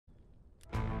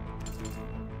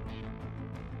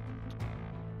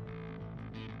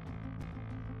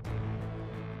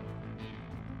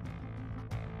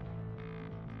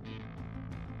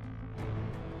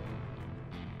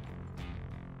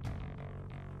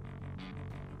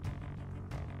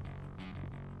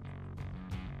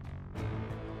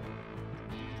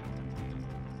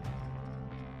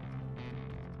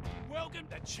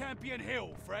to Champion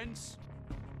Hill, friends.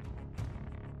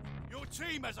 Your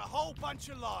team has a whole bunch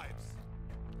of lives.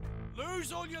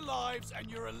 Lose all your lives and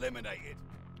you're eliminated.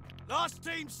 Last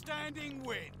team standing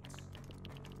wins.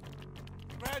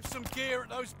 Grab some gear at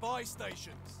those buy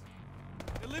stations.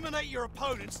 Eliminate your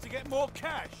opponents to get more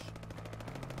cash.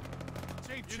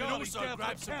 Team Charlie's also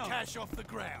grab some cash off the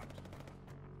ground.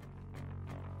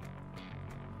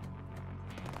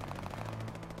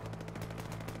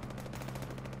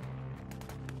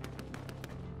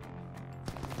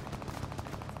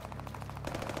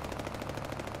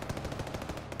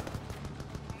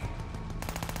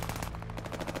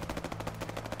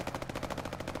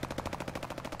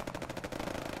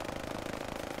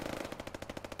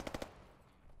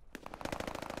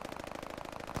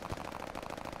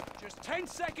 Just 10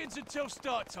 seconds until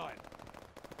start time.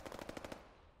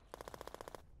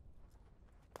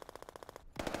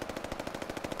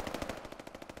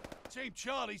 Team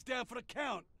Charlie's down for the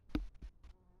count.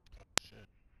 Shit.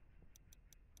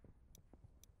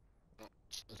 Oh,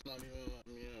 it's not even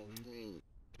letting me know. What do you mean,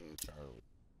 Team Charlie?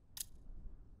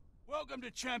 Welcome to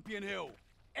Champion Hill.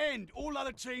 End all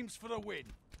other teams for the win.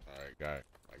 Alright, guy.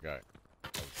 My guy. Oh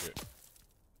shit.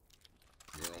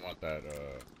 You don't want that,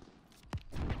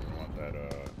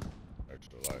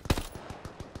 extra life.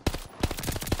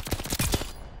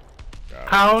 Got it.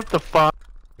 How the fuck?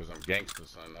 Because I'm gangster,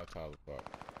 son. That's how the fuck.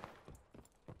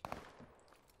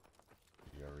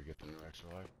 Did you ever get the new extra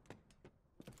life?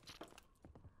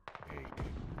 Hey,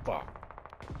 fuck.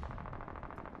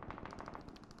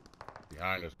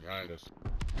 Behind us, behind us.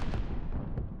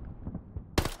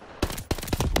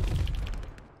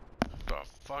 The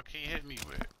fuck he hit me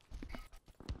with?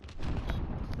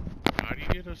 How do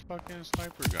you get a fucking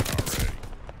sniper gun already?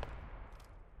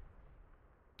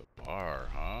 The bar,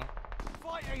 huh?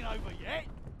 Fight ain't over yet.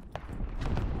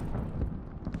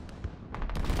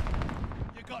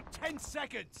 You got 10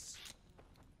 seconds.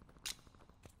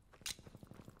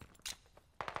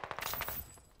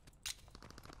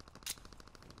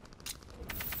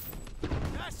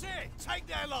 That's it. Take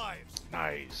their lives.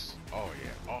 Nice. Oh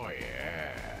yeah. Oh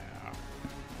yeah.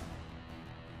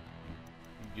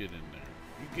 You get in there.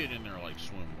 You get in there like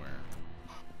swimwear.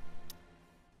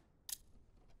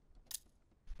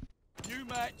 New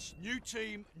match, new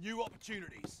team, new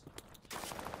opportunities.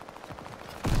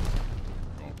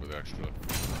 Going for the extra.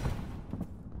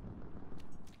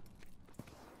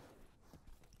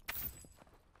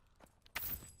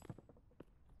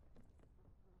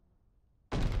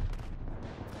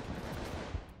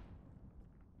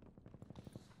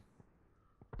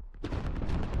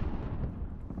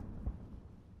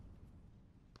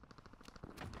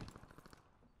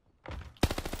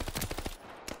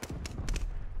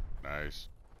 Nice.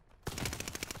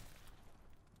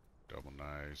 Double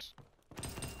nice.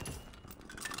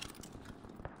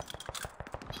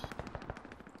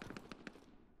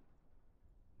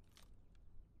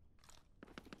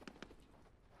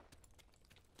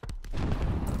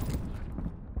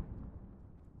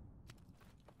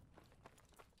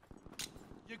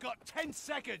 You got 10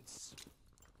 seconds.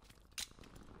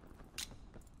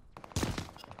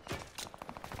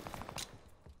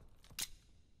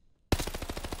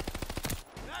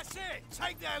 That's it.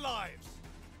 Take their lives.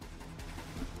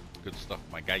 Good stuff,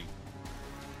 my guy.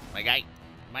 My guy.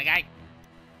 My guy.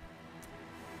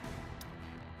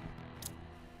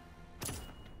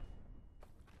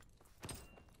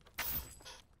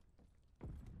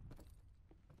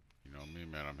 You know me,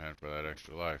 man. I'm heading for that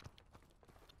extra life.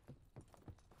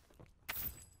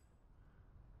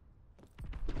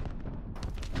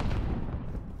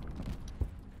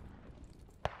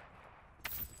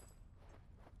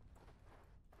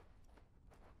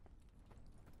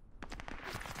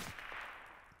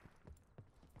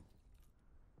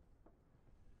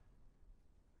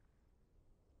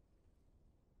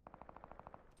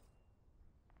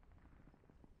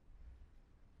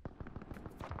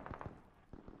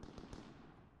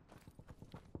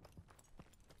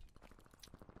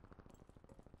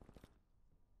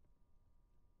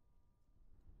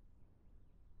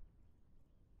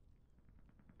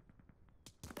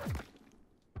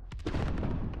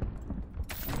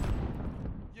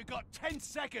 You got 10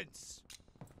 seconds.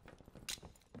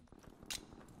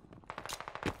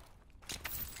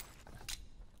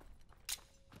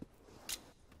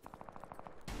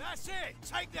 That's it.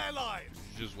 Take their lives.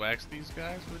 Did you just wax these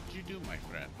guys? What did you do, my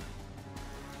friend?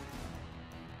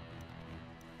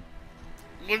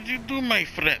 What did you do, my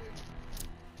friend?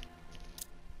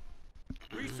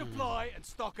 Resupply and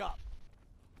stock up.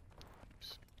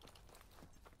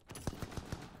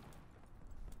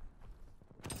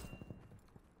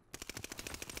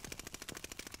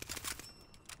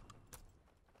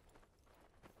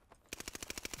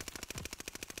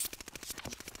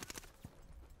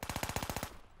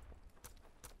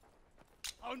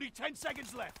 Only 10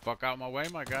 seconds left. Fuck out my way,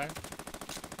 my guy.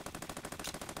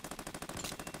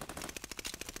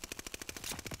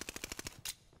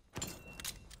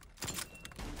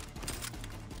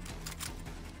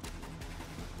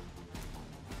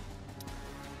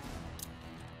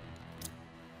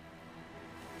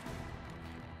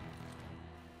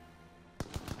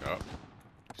 Yup.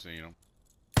 Seen him.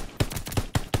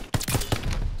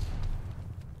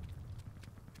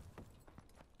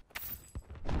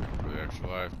 For the extra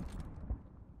life.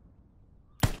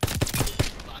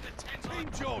 Team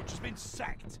George has been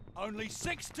sacked. Only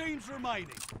 6 teams remaining.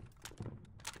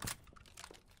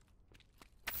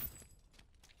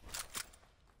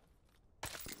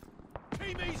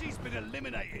 Team Easy's been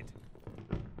eliminated.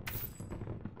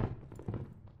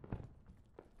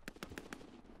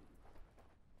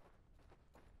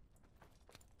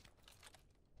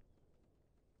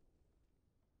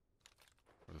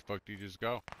 Where the fuck did you just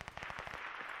go?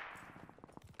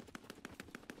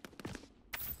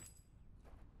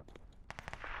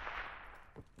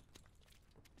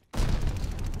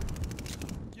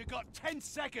 You got 10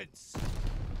 seconds.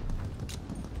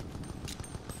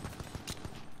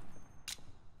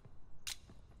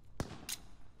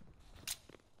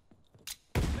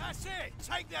 That's it.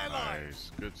 Take their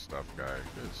lives. Nice. Good stuff, guys.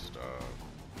 Good stuff.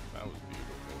 That was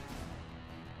beautiful.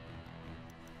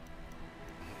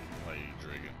 Lady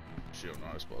Dragon. She don't know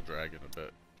how to spell dragon a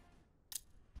bit.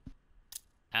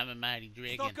 I'm a mighty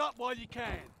dragon. Stock up while you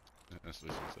can. That's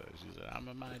what she said. She said, I'm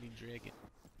a mighty dragon.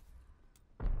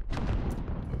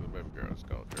 the baby girl is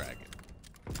called Dragon.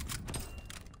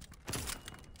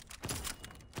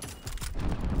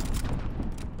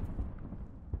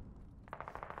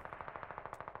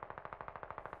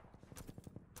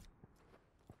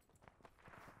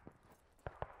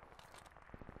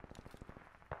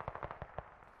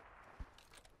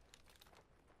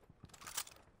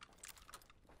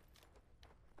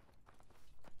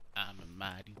 I'm a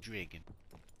mighty dragon.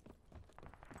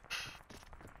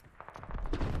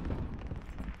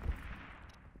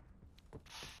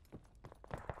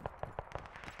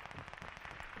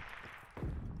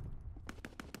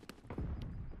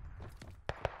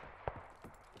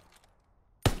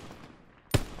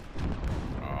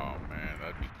 Oh man,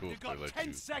 that'd be cool You've if they got let 10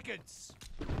 you seconds.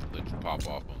 pop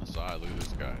off on the side. Look at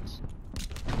this, guys.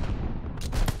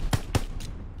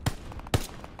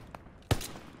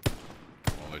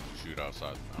 Won't let you shoot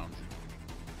outside the boundary.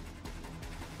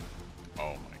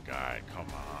 Oh my god, come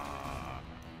on.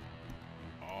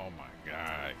 Oh my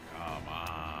god, come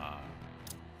on.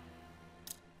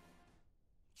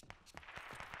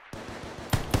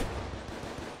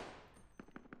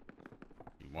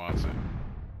 He wants it.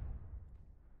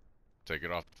 Take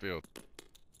it off the field.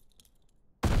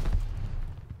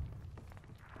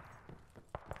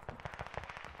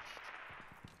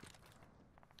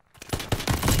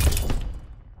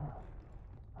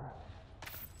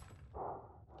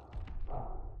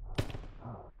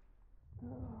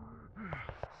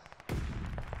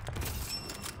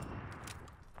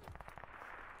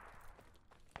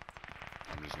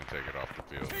 I'm just gonna take it off the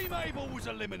field. Team Able was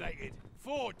eliminated.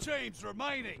 4 teams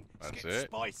remaining. It's That's getting it?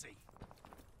 spicy.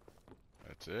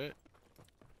 That's it?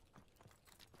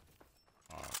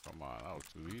 Oh, come on. That was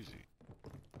too easy.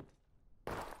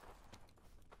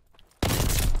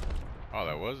 Oh,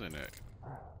 that wasn't it.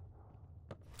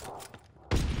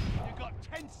 You've got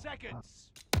 10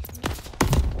 seconds.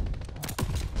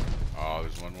 Oh,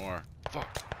 there's one more.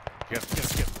 Fuck. Get.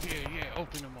 Yeah.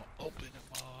 Open them up. Open them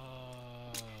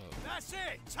up. That's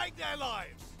it. Take their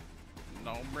lives.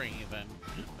 No breathing.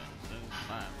 This is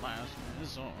my last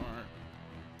resort.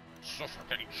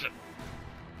 Suffocation.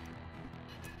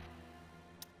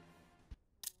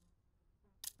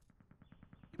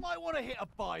 You might want to hit a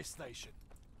buy station.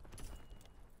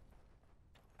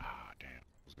 Ah, damn.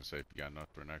 I was gonna say, if you got enough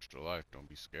for an extra life, don't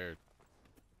be scared.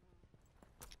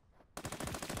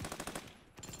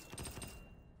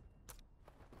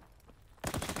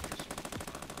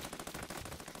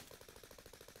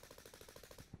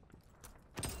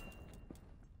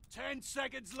 Ten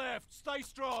seconds left. Stay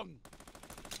strong.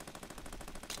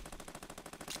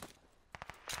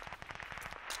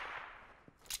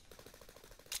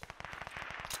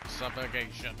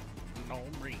 Suffocation. No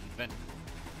breathing.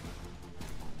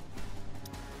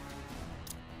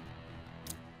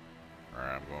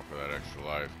 Alright, I'm going for that extra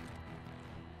life.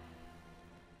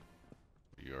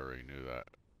 You already knew that.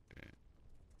 Damn.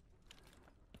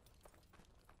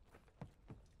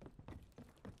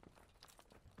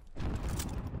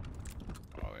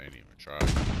 Oh, they ain't even tried.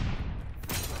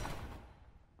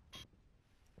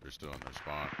 They're still in their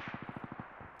spawn.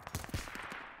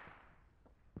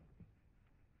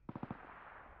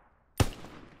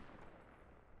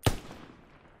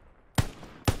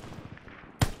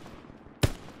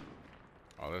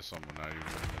 Oh, there's someone not even in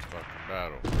this fucking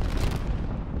battle.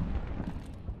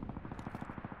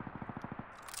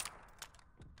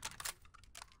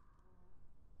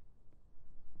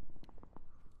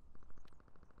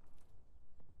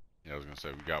 Yeah, I was gonna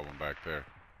say we got one back there.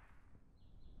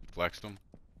 Flexed him.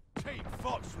 Team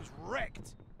Fox was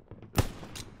wrecked.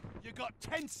 You got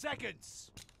 10 seconds.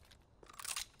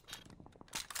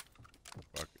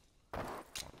 Fuck it. I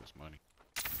want this money.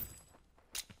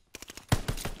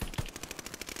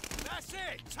 That's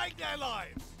it. Take their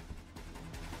lives.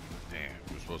 Damn,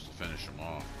 we're supposed to finish them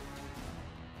off.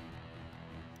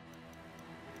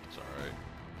 It's alright.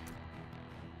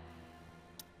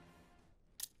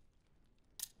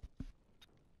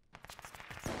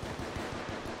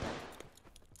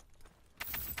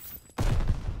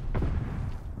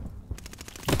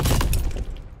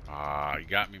 Ah, you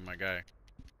got me, my guy.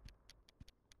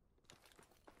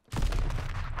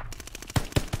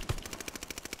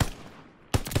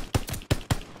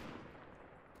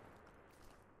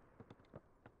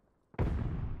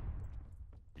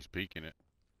 He's peeking it.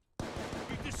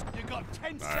 You got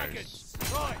 10 Nice. seconds.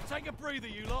 Right, take a breather,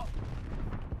 you lot.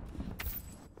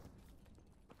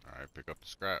 Alright, pick up the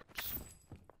scraps.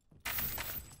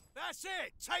 That's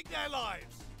it. Take their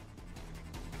lives.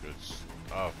 Good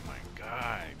stuff, my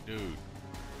guy, dude.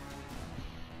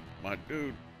 My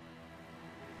dude.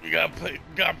 You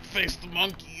gotta face the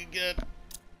monkey again.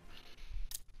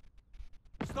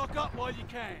 Stock up while you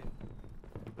can.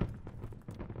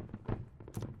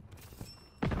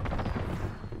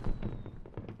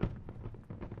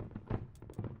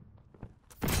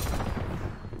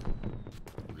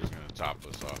 I'm just gonna top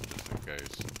this off just in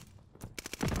case.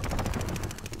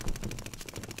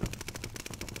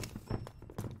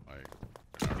 Like,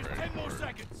 they're not ready 10 more for it.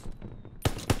 seconds.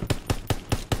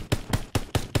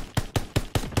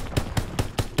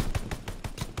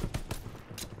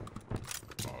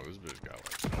 Oh, this bitch got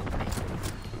like no reason.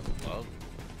 I love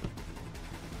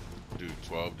it. Dude,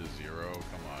 12 to 0,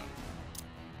 come on.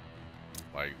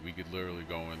 Like, we could literally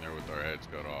go in there with our heads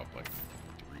cut off like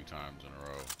 3 times in a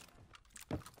row.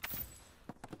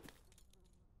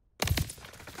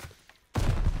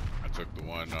 I took the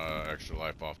one extra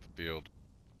life off the field.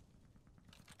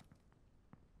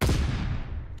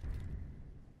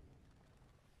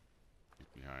 He's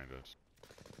behind us.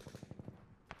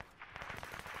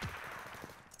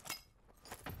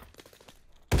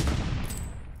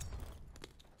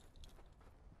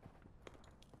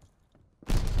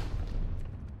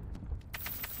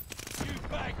 You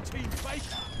bag Team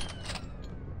Baker.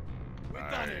 We're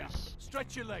done here. Nice.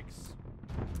 Stretch your legs.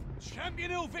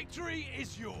 Champion Hill victory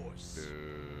is yours.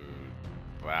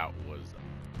 Dude, that was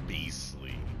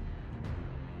beastly.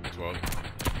 12.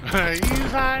 He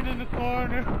was hiding in the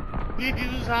corner. He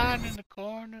was hiding in the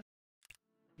corner.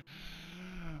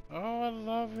 Oh, I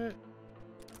love it.